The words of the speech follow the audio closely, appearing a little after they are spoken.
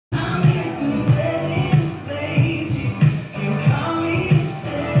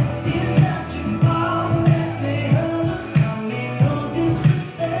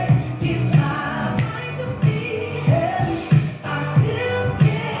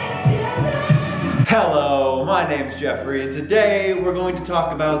Hello, my name's Jeffrey, and today we're going to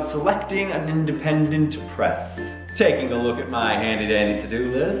talk about selecting an independent press. Taking a look at my handy-dandy to-do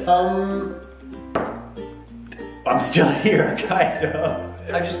list. I'm still here, kind of.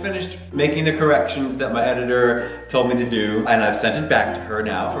 I just finished making the corrections that my editor told me to do, and I've sent it back to her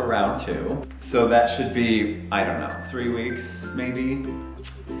now for round 2. So that should be, I don't know, 3 weeks, maybe?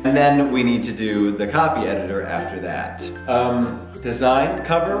 And then we need to do the copy editor after that. Design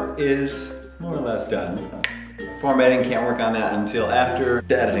cover is more or less done. Formatting, can't work on that until after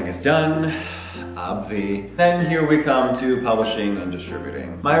the editing is done. Obvi. Then here we come to publishing and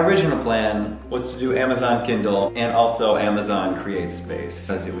distributing. My original plan was to do Amazon Kindle and also Amazon CreateSpace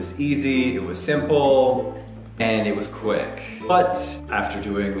because it was easy, it was simple, and it was quick. But after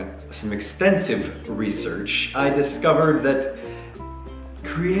doing some extensive research, I discovered that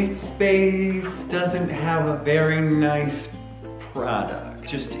CreateSpace doesn't have a very nice product. It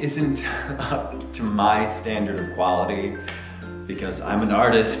just isn't up to my standard of quality because I'm an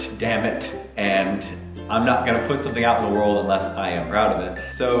artist, damn it, and I'm not gonna put something out in the world unless I am proud of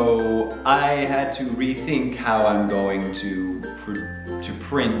it. So I had to rethink how I'm going to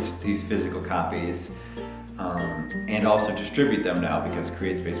print these physical copies and also distribute them now because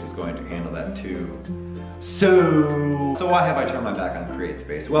CreateSpace was going to handle that too. So why have I turned my back on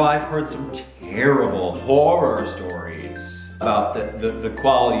CreateSpace? Well, I've heard some terrible horror stories about the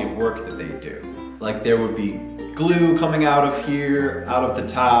quality of work that they do. Like there would be glue coming out of here, out of the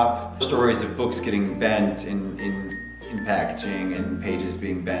top, stories of books getting bent in packaging and pages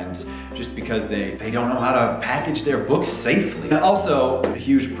being bent just because they don't know how to package their books safely. And also, a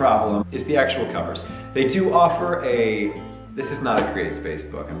huge problem is the actual covers. They do offer this is not a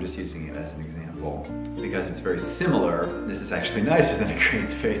CreateSpace book, I'm just using it as an example because it's very similar. This is actually nicer than a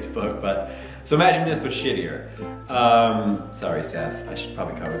CreateSpace book, but so imagine this but shittier. Sorry Seth, I should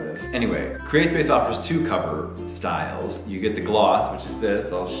probably cover this. Anyway, CreateSpace offers 2 cover styles. You get the gloss, which is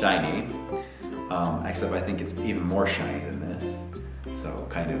this, all shiny. Except I think it's even more shiny than this. So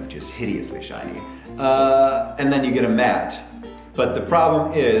kind of just hideously shiny. And then you get a matte. But the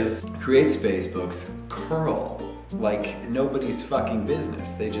problem is, CreateSpace books curl like nobody's fucking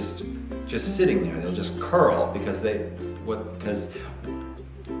business. They just sitting there, they'll just curl because they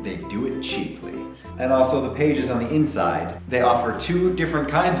do it cheaply. And also the pages on the inside. They offer 2 different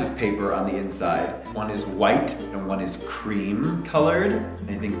kinds of paper on the inside. One is white and one is cream colored.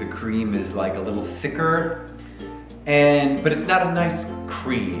 I think the cream is like a little thicker. But it's not a nice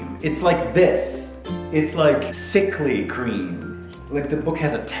cream. It's like this. It's like sickly cream. Like the book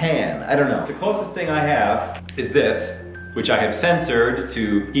has a tan, I don't know. The closest thing I have is this, which I have censored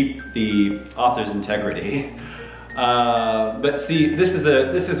to keep the author's integrity. But see, this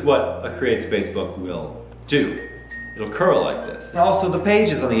is what a CreateSpace book will do. It'll curl like this. And also the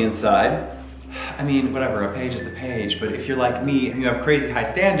pages on the inside, I mean, whatever, a page is a page, but if you're like me and you have crazy high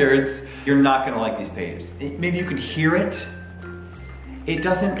standards, you're not gonna like these pages. Maybe you can hear it. It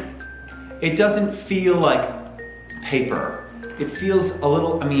doesn't feel like paper. It feels a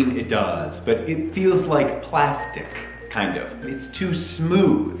little, I mean, it does, but it feels like plastic. Kind of. It's too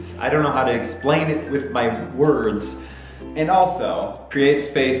smooth. I don't know how to explain it with my words. And also,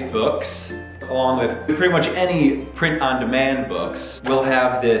 CreateSpace books, along with pretty much any print-on-demand books, will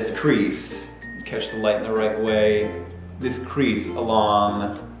have this crease. Catch the light in the right way. This crease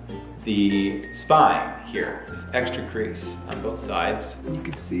along the spine here. This extra crease on both sides. You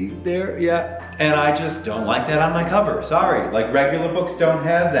can see there, yeah. And I just don't like that on my cover, sorry. Like regular books don't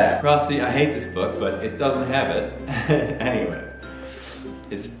have that. Rossi, I hate this book, but it doesn't have it. Anyway,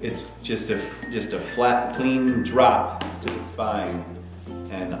 it's just a flat, clean drop to the spine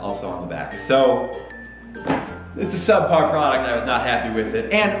and also on the back. So, it's a subpar product, I was not happy with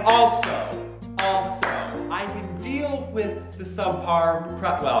it. And also, I can deal with the subpar,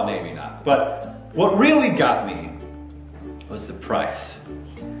 well, maybe not. But what really got me was the price.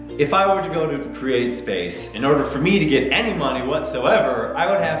 If I were to go to CreateSpace, in order for me to get any money whatsoever, I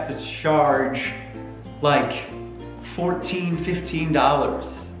would have to charge like $14,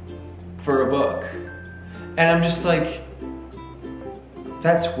 $15 for a book. And I'm just like,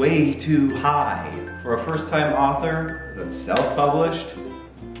 that's way too high for a first-time author that's self-published.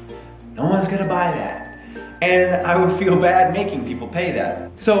 No one's gonna buy that. And I would feel bad making people pay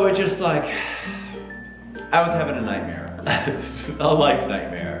that. So it just like, I was having a nightmare, a life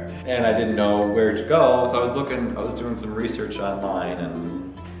nightmare. And I didn't know where to go, so I was doing some research online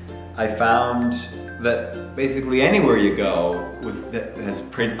and I found that basically anywhere you go that has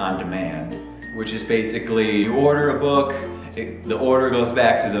print on demand, which is basically you order a book, the order goes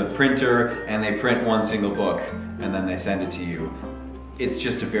back to the printer and they print one single book and then they send it to you. it's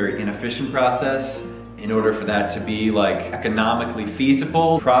just a very inefficient process. In order for that to be like economically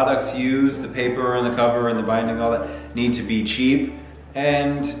feasible, products used, the paper and the cover and the binding, all that, need to be cheap,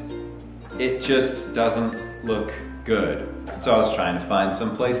 and it just doesn't look good. So I was trying to find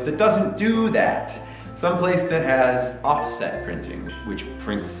some place that doesn't do that. Some place that has offset printing, which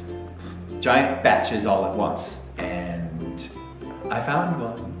prints giant batches all at once. And I found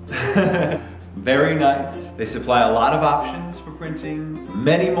one. Very nice. They supply a lot of options for printing,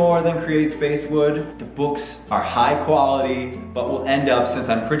 many more than CreateSpace would. The books are high quality, but will end up, since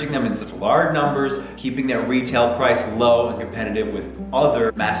I'm printing them in such large numbers, keeping their retail price low and competitive with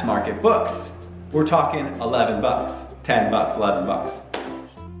other mass market books. We're talking 11 bucks, 10 bucks, 11 bucks.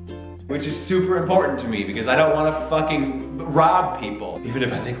 Which is super important to me because I don't want to fucking rob people, even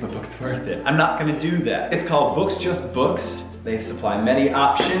if I think my book's worth it. I'm not gonna do that. It's called Books Just Books. They supply many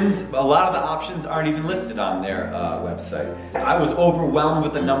options. A lot of the options aren't even listed on their website. I was overwhelmed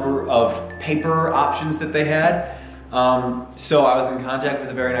with the number of paper options that they had. So I was in contact with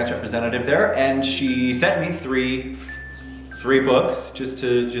a very nice representative there, and she sent me three books just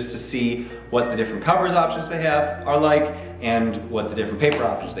to see what the different covers options they have are like and what the different paper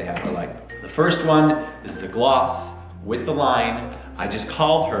options they have are like. The first one, this is a gloss with the line. I just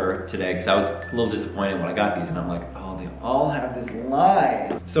called her today because I was a little disappointed when I got these, and I'm like, oh, they all have this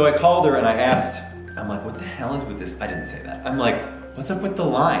line. So I called her and I asked, I'm like, what the hell is with this? I didn't say that. I'm like, what's up with the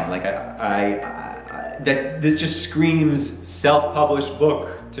line? Like, this just screams self-published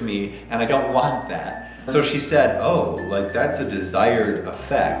book to me, and I don't want that. So she said, oh, like that's a desired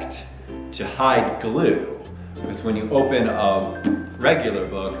effect to hide glue. Because when you open a regular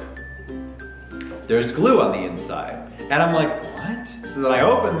book, there's glue on the inside. And I'm like, what? So then I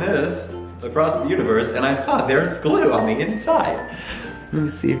opened this Across the Universe and I saw there's glue on the inside. Let me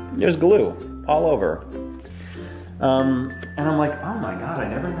see, there's glue all over. And I'm like, oh my God, I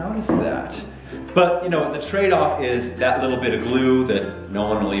never noticed that. But you know, the trade-off is that little bit of glue that no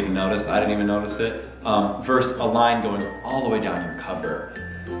one will even notice, I didn't even notice it, versus a line going all the way down your cover.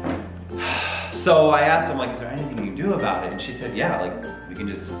 So I asked her, I'm like, is there anything you can do about it? And she said, yeah, like, we can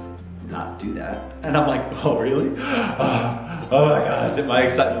just not do that. And I'm like, oh, really? Oh my God, my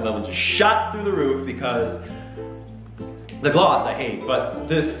excitement level just shot through the roof because the gloss I hate, but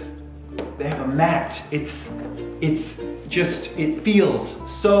this, they have a matte. It's just, it feels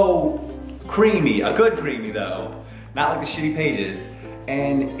so creamy, a good creamy though, not like the shitty pages.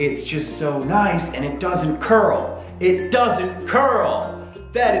 And it's just so nice, and it doesn't curl. It doesn't curl.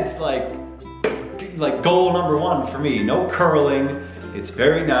 That is like goal number one for me. No curling. It's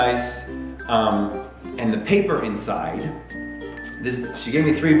very nice. And the paper inside, she gave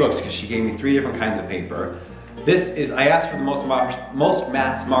me 3 books because she gave me 3 different kinds of paper. This is, I asked for the most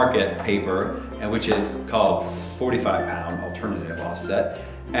mass market paper, and which is called 45-pound alternative offset.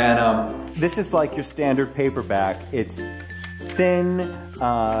 And this is like your standard paperback. It's thin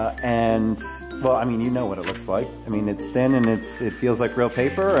and, well, I mean, you know what it looks like. I mean, it's thin and it feels like real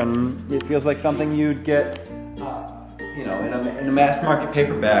paper, and it feels like something you'd get, you know, in a mass market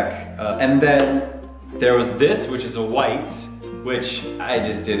paperback. And then there was this, which is a white, which I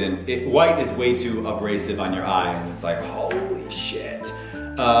just didn't. White is way too abrasive on your eyes. It's like, holy shit.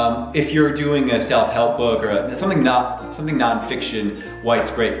 If you're doing a self-help book or something non-fiction,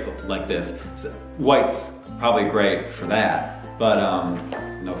 white's great for, like this. So, white's probably great for that. But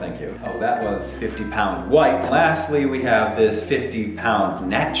no thank you. Oh, that was 50-pound white. Lastly, we have this 50-pound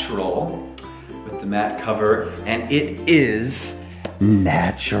natural with the matte cover, and it is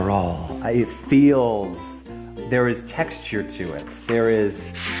natural. It feels, there is texture to it.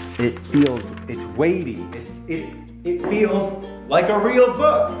 It feels, it's weighty. It feels like a real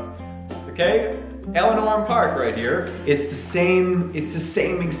book, okay? Eleanor and Park right here. It's the same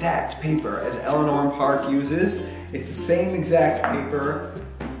exact paper as Eleanor and Park uses. It's the same exact paper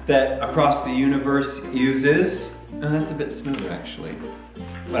that Across the Universe uses. Oh, that's a bit smoother actually.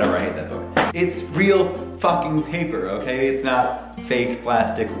 Whatever, I hate that book. It's real fucking paper, okay? It's not fake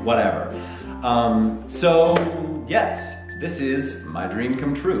plastic, whatever. So yes, this is my dream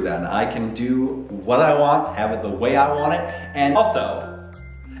come true then. I can do what I want, have it the way I want it, and also,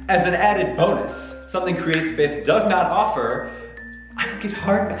 as an added bonus, something CreateSpace does not offer, I can get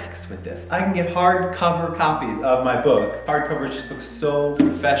hardbacks with this. I can get hardcover copies of my book. Hardcover just looks so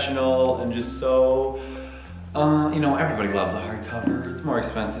professional and just so, you know, everybody loves a hardcover. It's more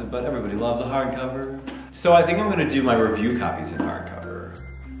expensive, but everybody loves a hardcover. So I think I'm gonna do my review copies in hardcover,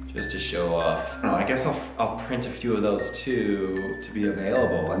 just to show off. I don't know, I guess I'll print a few of those too to be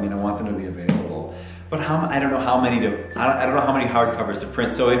available. I mean, I want them to be available. But I don't know how many hardcovers to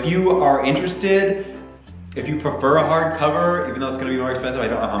print. So if you are interested, If you prefer a hardcover, even though it's gonna be more expensive, I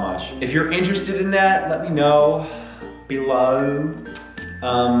don't know how much. If you're interested in that, let me know below.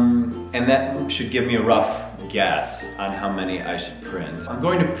 And that should give me a rough guess on how many I should print. I'm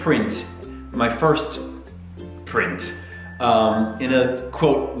going to print my first print in a,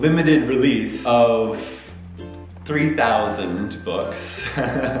 quote, limited release of 3,000 books.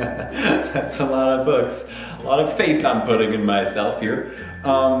 That's a lot of books. A lot of faith I'm putting in myself here.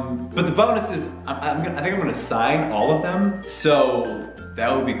 But the bonus is, I think I'm gonna sign all of them. So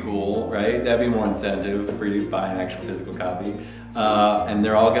that would be cool, right? That'd be more incentive for you to buy an actual physical copy. And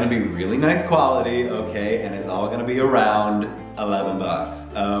they're all gonna be really nice quality, okay? And it's all gonna be around 11 bucks,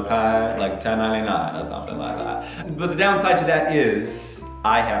 okay? Like $10.99 or something like that. But the downside to that is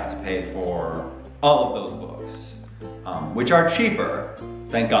I have to pay for all of those books, which are cheaper,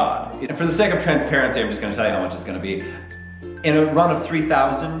 thank God. And for the sake of transparency, I'm just gonna tell you how much it's gonna be. In a run of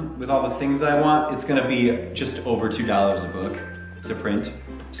 3,000 with all the things I want, it's gonna be just over $2 a book to print.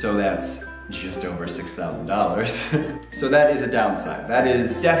 So that's just over $6,000. So that is a downside. That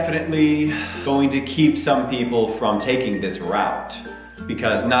is definitely going to keep some people from taking this route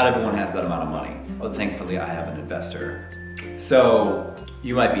because not everyone has that amount of money. Well, thankfully I have an investor. So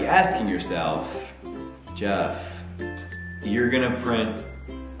you might be asking yourself, Jeff, you're gonna print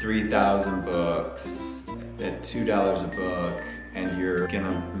 3,000 books at $2 a book and you're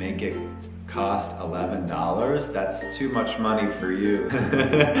gonna make it cost $11? That's too much money for you.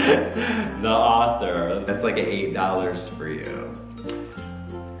 The author, that's like $8 for you.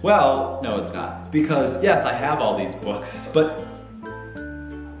 Well, no it's not. Because yes, I have all these books, but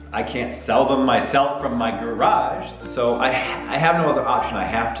I can't sell them myself from my garage. So I have no other option. I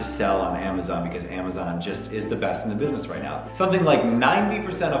have to sell on Amazon because Amazon just is the best in the business right now. Something like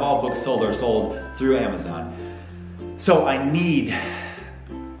 90% of all books sold are sold through Amazon. So I need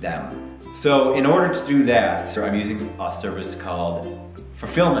them. So in order to do that, I'm using a service called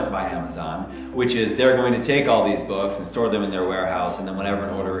Fulfillment by Amazon, which is they're going to take all these books and store them in their warehouse, and then whenever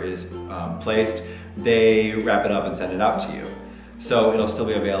an order is placed, they wrap it up and send it out to you. So it'll still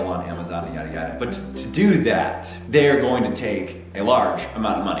be available on Amazon and yada yada. But to do that, they're going to take a large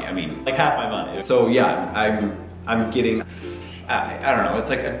amount of money. I mean, like half my money. So yeah, I'm getting, I don't know, it's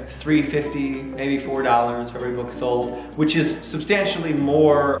like a $3.50, maybe $4 for every book sold, which is substantially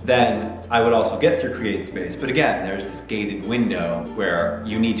more than I would also get through CreateSpace. But again, there's this gated window where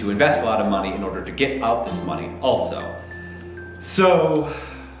you need to invest a lot of money in order to get out this money also. So,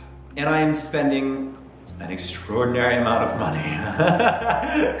 and I am spending an extraordinary amount of money.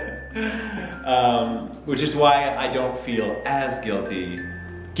 Which is why I don't feel as guilty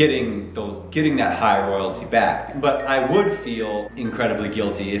getting that high royalty back. But I would feel incredibly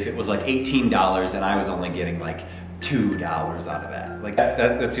guilty if it was like $18 and I was only getting like $2 out of that. Like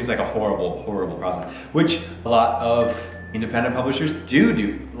that seems like a horrible, horrible process. Which a lot of independent publishers do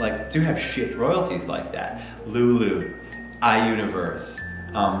have shit royalties like that. Lulu, iUniverse.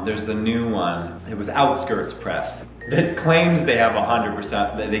 There's the new one, it was Outskirts Press, that claims they have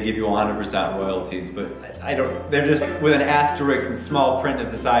 100%, that they give you 100% royalties, but they're just with an asterisk and small print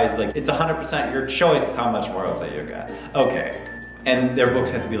at the size, like it's 100% your choice how much royalty you get. Okay, and their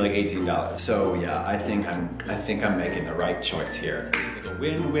books have to be like $18. So yeah, I think I'm making the right choice here. It's like a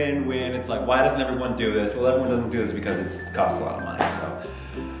win-win-win. It's like, why doesn't everyone do this? Well, everyone doesn't do this because it costs a lot of money, so.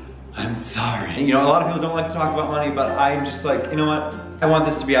 I'm sorry. You know, a lot of people don't like to talk about money, but I'm just like, you know what? I want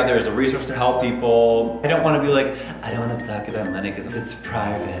this to be out there as a resource to help people. I don't want to be like, I don't want to talk about money because it's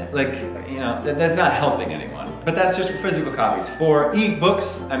private. Like, you know, that's not helping anyone. But that's just for physical copies. For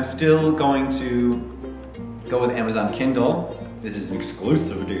e-books, I'm still going to go with Amazon Kindle. This is an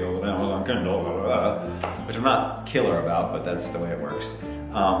exclusive deal with Amazon Kindle, which I'm not killer about, but that's the way it works.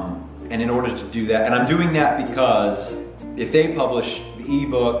 And in order to do that, and I'm doing that because if they publish the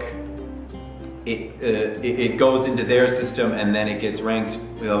ebook, it goes into their system and then it gets ranked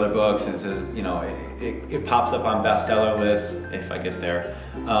with other books and it says, you know, it pops up on bestseller lists if I get there.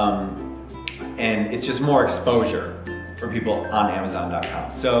 And it's just more exposure for people on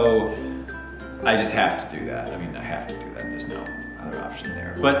Amazon.com. So I just have to do that. I mean, I have to do that. There's no other option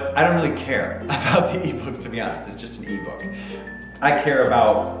there. But I don't really care about the ebook, to be honest. It's just an ebook. I care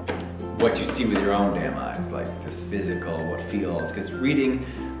about what you see with your own damn eyes, like this physical, what feels, because reading,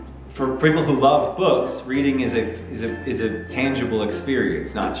 for people who love books, reading is a tangible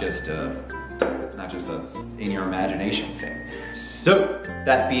experience, not just a in your imagination thing. So,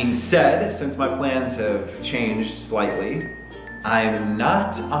 that being said, since my plans have changed slightly, I'm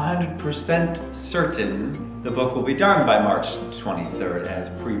not 100% certain the book will be done by March 23rd as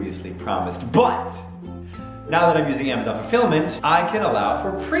previously promised, but now that I'm using Amazon Fulfillment, I can allow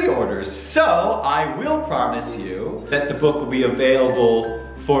for pre-orders. So I will promise you that the book will be available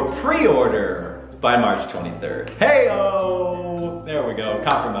for pre-order by March 23rd. Hey-oh! There we go,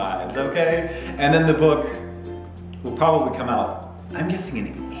 compromise, okay? And then the book will probably come out, I'm guessing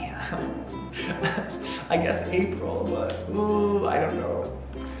in, I guess April, but ooh, I don't know.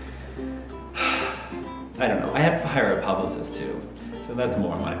 I don't know, I have to hire a publicist too. So that's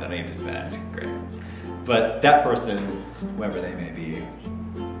more money that I need to spend, great. But that person, whoever they may be,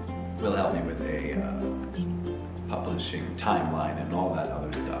 will help me with a publishing timeline and all that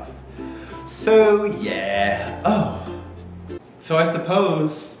other stuff. So yeah, oh. So I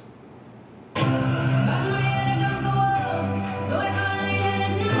suppose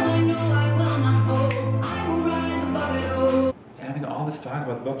having all this talk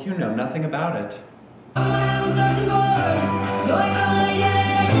about the book, you know nothing about it.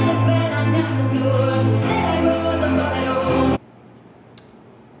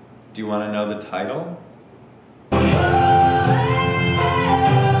 Do you want to know the title? Do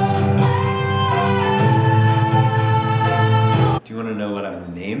you want to know what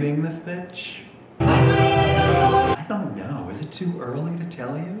I'm naming this bitch? I don't know. Is it too early to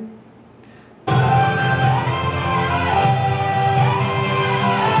tell you?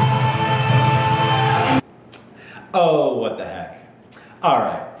 Oh, what the heck. All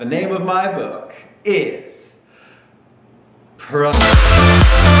right, the name of my book is